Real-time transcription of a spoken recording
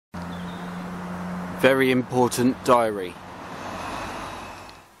Very important diary.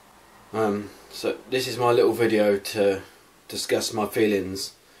 So this is my little video to discuss my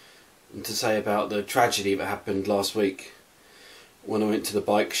feelings and to say about the tragedy that happened last week when I went to the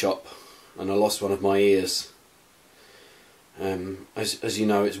bike shop and I lost one of my ears. As you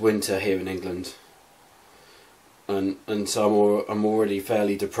know, it's winter here in England, and so I'm already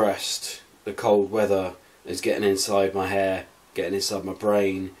fairly depressed. The cold weather is getting inside my hair, getting inside my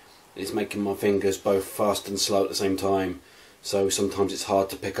brain. It's making my fingers both fast and slow at the same time, so sometimes it's hard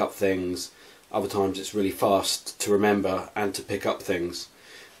to pick up things, other times it's really fast to remember and to pick up things.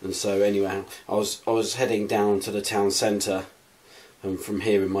 And so anyway, I was heading down to the town centre from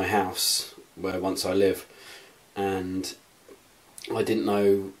here in my house where once I live, and I didn't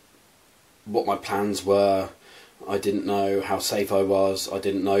know what my plans were. I didn't know how safe I was. I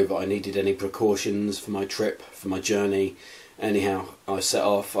didn't know that I needed any precautions for my trip, for my journey. Anyhow, I set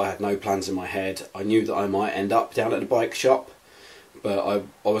off. I had no plans in my head. I knew that I might end up down at the bike shop, but I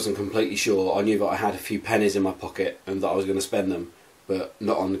wasn't completely sure. I knew that I had a few pennies in my pocket and that I was going to spend them, but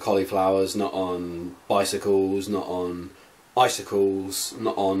not on cauliflowers, not on bicycles, not on icicles,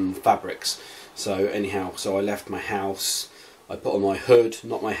 not on fabrics. So anyhow, so I left my house. I put on my hood,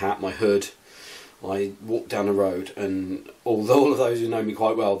 not my hat, my hood. I walked down the road, and although all of those who know me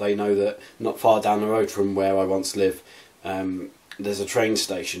quite well, they know that not far down the road from where I once lived, there's a train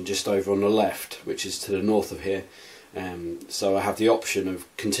station just over on the left, which is to the north of here. So I have the option of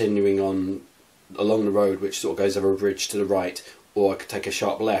continuing on along the road, which sort of goes over a bridge to the right, or I could take a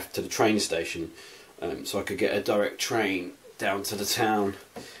sharp left to the train station. So I could get a direct train down to the town,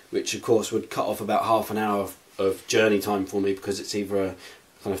 which of course would cut off about half an hour of journey time for me, because it's either a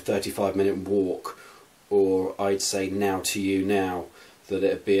kind of 35-minute walk, or I'd say now that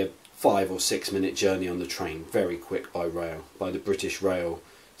it'd be a 5 or 6 minute journey on the train, very quick by rail, by the British rail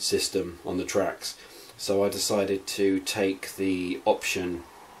system on the tracks. So I decided to take the option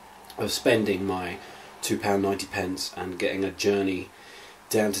of spending my £2.90 and getting a journey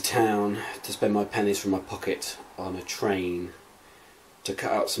down to town to spend my pennies from my pocket on a train, to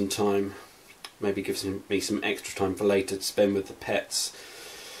cut out some time, maybe give me some extra time for later to spend with the pets,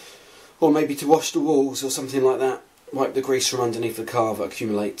 or maybe to wash the walls or something like that, wipe the grease from underneath the car that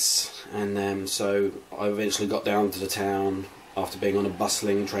accumulates. And so I eventually got down to the town after being on a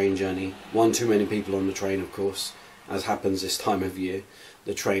bustling train journey. One too many people on the train, of course, as happens this time of year.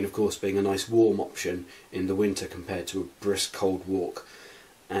 The train, of course, being a nice warm option in the winter compared to a brisk cold walk.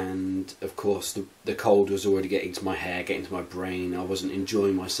 And of course the cold was already getting to my hair, getting to my brain. I wasn't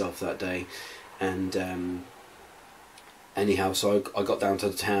enjoying myself that day. And anyhow, so I got down to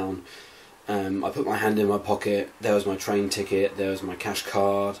the town. I put my hand in my pocket. There was my train ticket, there was my cash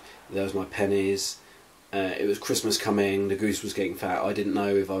card, there was my pennies. It was Christmas coming, the goose was getting fat. I didn't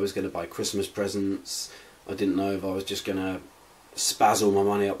know if I was going to buy Christmas presents. I didn't know if I was just going to spazzle my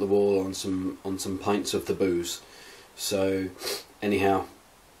money up the wall on some pints of the booze. So anyhow,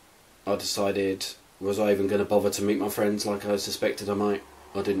 I decided, was I even going to bother to meet my friends like I suspected I might?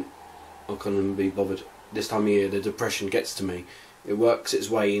 I didn't. I couldn't be bothered. This time of year the depression gets to me. It works its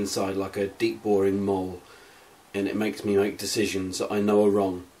way inside like a deep boring mole, and it makes me make decisions that I know are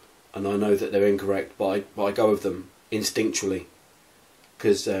wrong, and I know that they're incorrect, but I go with them instinctually,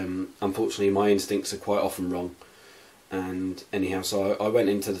 because unfortunately my instincts are quite often wrong. And anyhow, so I went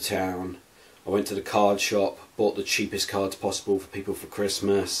into the town. I went to the card shop, bought the cheapest cards possible for people for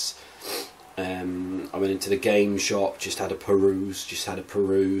Christmas. I went into the game shop, just had a peruse, had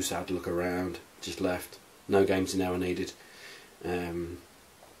a look around, just left. No games in there I needed.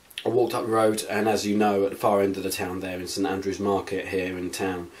 I walked up the road, and as you know, at the far end of the town there in St Andrew's Market here in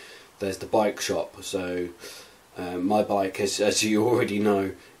town, there's the bike shop. So my bike, as you already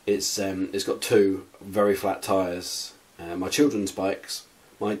know, it's got two very flat tyres. My children's bikes,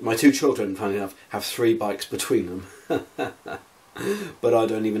 my two children, funny enough, have 3 bikes between them. But I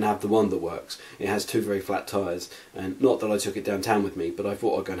don't even have the one that works. It has 2 very flat tyres, and not that I took it downtown with me, but I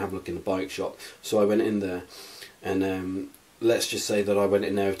thought I'd go and have a look in the bike shop. So I went in there, and let's just say that I went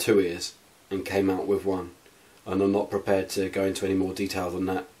in there with 2 ears and came out with 1. And I'm not prepared to go into any more detail than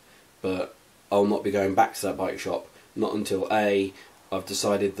that, but I'll not be going back to that bike shop, not until A, I've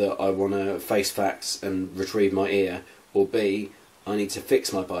decided that I want to face facts and retrieve my ear, or B, I need to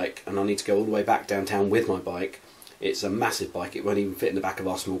fix my bike, and I need to go all the way back downtown with my bike. It's a massive bike, it won't even fit in the back of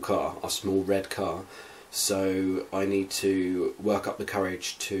our small car, our small red car. So I need to work up the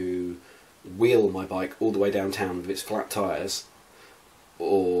courage to wheel my bike all the way downtown with its flat tyres,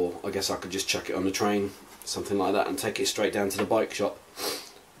 or I guess I could just chuck it on the train, something like that, and take it straight down to the bike shop.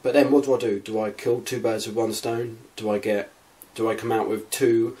 But then what do? Do I kill 2 birds with 1 stone? Do I come out with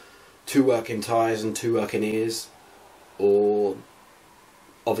 2 2 working tyres and 2 working ears, or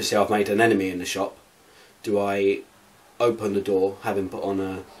obviously I've made an enemy in the shop. Do I open the door, having put on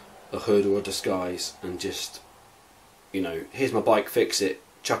a hood or a disguise, and just, you know, here's my bike, fix it,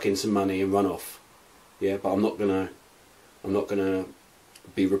 chuck in some money and run off? Yeah, but I'm not gonna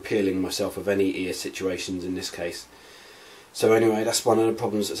be repealing myself of any ear situations in this case. So anyway, that's one of the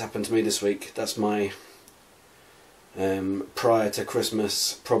problems that's happened to me this week. That's my prior to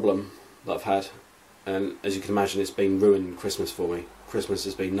Christmas problem that I've had, and as you can imagine, it's been ruined Christmas for me. Christmas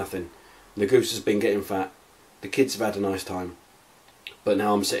has been nothing. The goose has been getting fat, the kids have had a nice time, but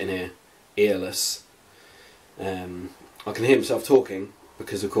now I'm sitting here earless. I can hear myself talking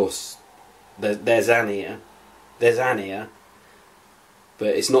because of course there's an ear, but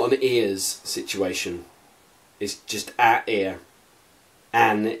it's not an ears situation. It's just an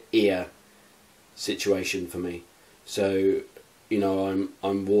ear situation for me. So, you know,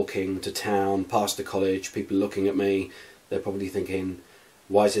 I'm walking to town, past the college, people looking at me, they're probably thinking,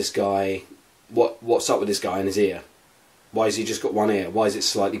 why is this guy, what's up with this guy and his ear? Why has he just got one ear? Why is it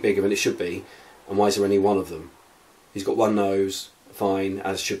slightly bigger than it should be? And why is there only one of them? He's got one nose, fine,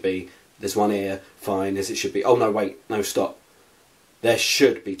 as should be. There's one ear, fine, as it should be. Oh no, wait, no, stop. There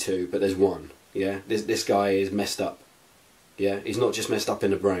should be 2, but there's 1. Yeah, this guy is messed up. Yeah, he's not just messed up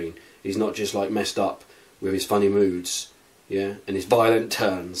in the brain. He's not just like messed up with his funny moods, yeah, and his violent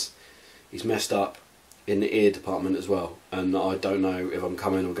turns. He's messed up in the ear department as well, and I don't know if I'm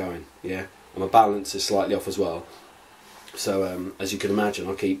coming or going. Yeah, and my balance is slightly off as well. So as you can imagine,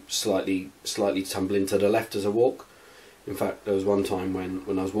 I keep slightly tumbling to the left as I walk. In fact, there was one time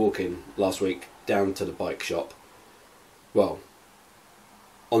when I was walking last week down to the bike shop. Well,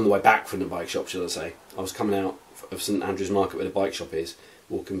 on the way back from the bike shop, shall I say. I was coming out of St Andrew's Market where the bike shop is,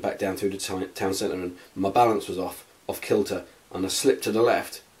 walking back down through the town centre, and my balance was off kilter, and I slipped to the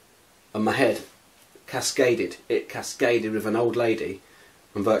left, and my head cascaded. It cascaded with an old lady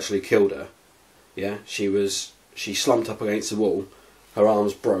and virtually killed her. Yeah, she slumped up against the wall, her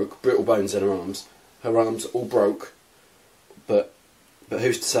arms broke, brittle bones in her arms all broke, but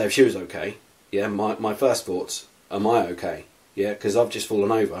who's to say if she was okay? Yeah, my first thoughts, am I okay? Yeah, because I've just fallen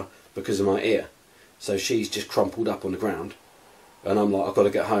over because of my ear. So she's just crumpled up on the ground, and I'm like, I've got to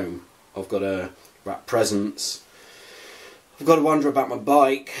get home. I've got to wrap presents. I've got to wonder about my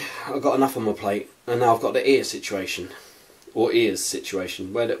bike. I've got enough on my plate, and now I've got the ear situation, or ears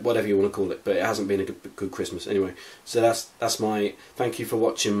situation, whatever you want to call it. But it hasn't been a good Christmas anyway. So that's my. Thank you for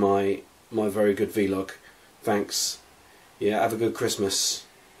watching my very good vlog. Thanks. Yeah, have a good Christmas.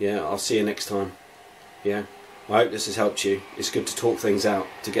 Yeah, I'll see you next time. Yeah. I hope this has helped you. It's good to talk things out,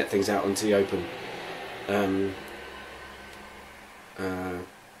 to get things out into the open.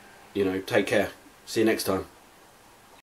 You know, take care. See you next time.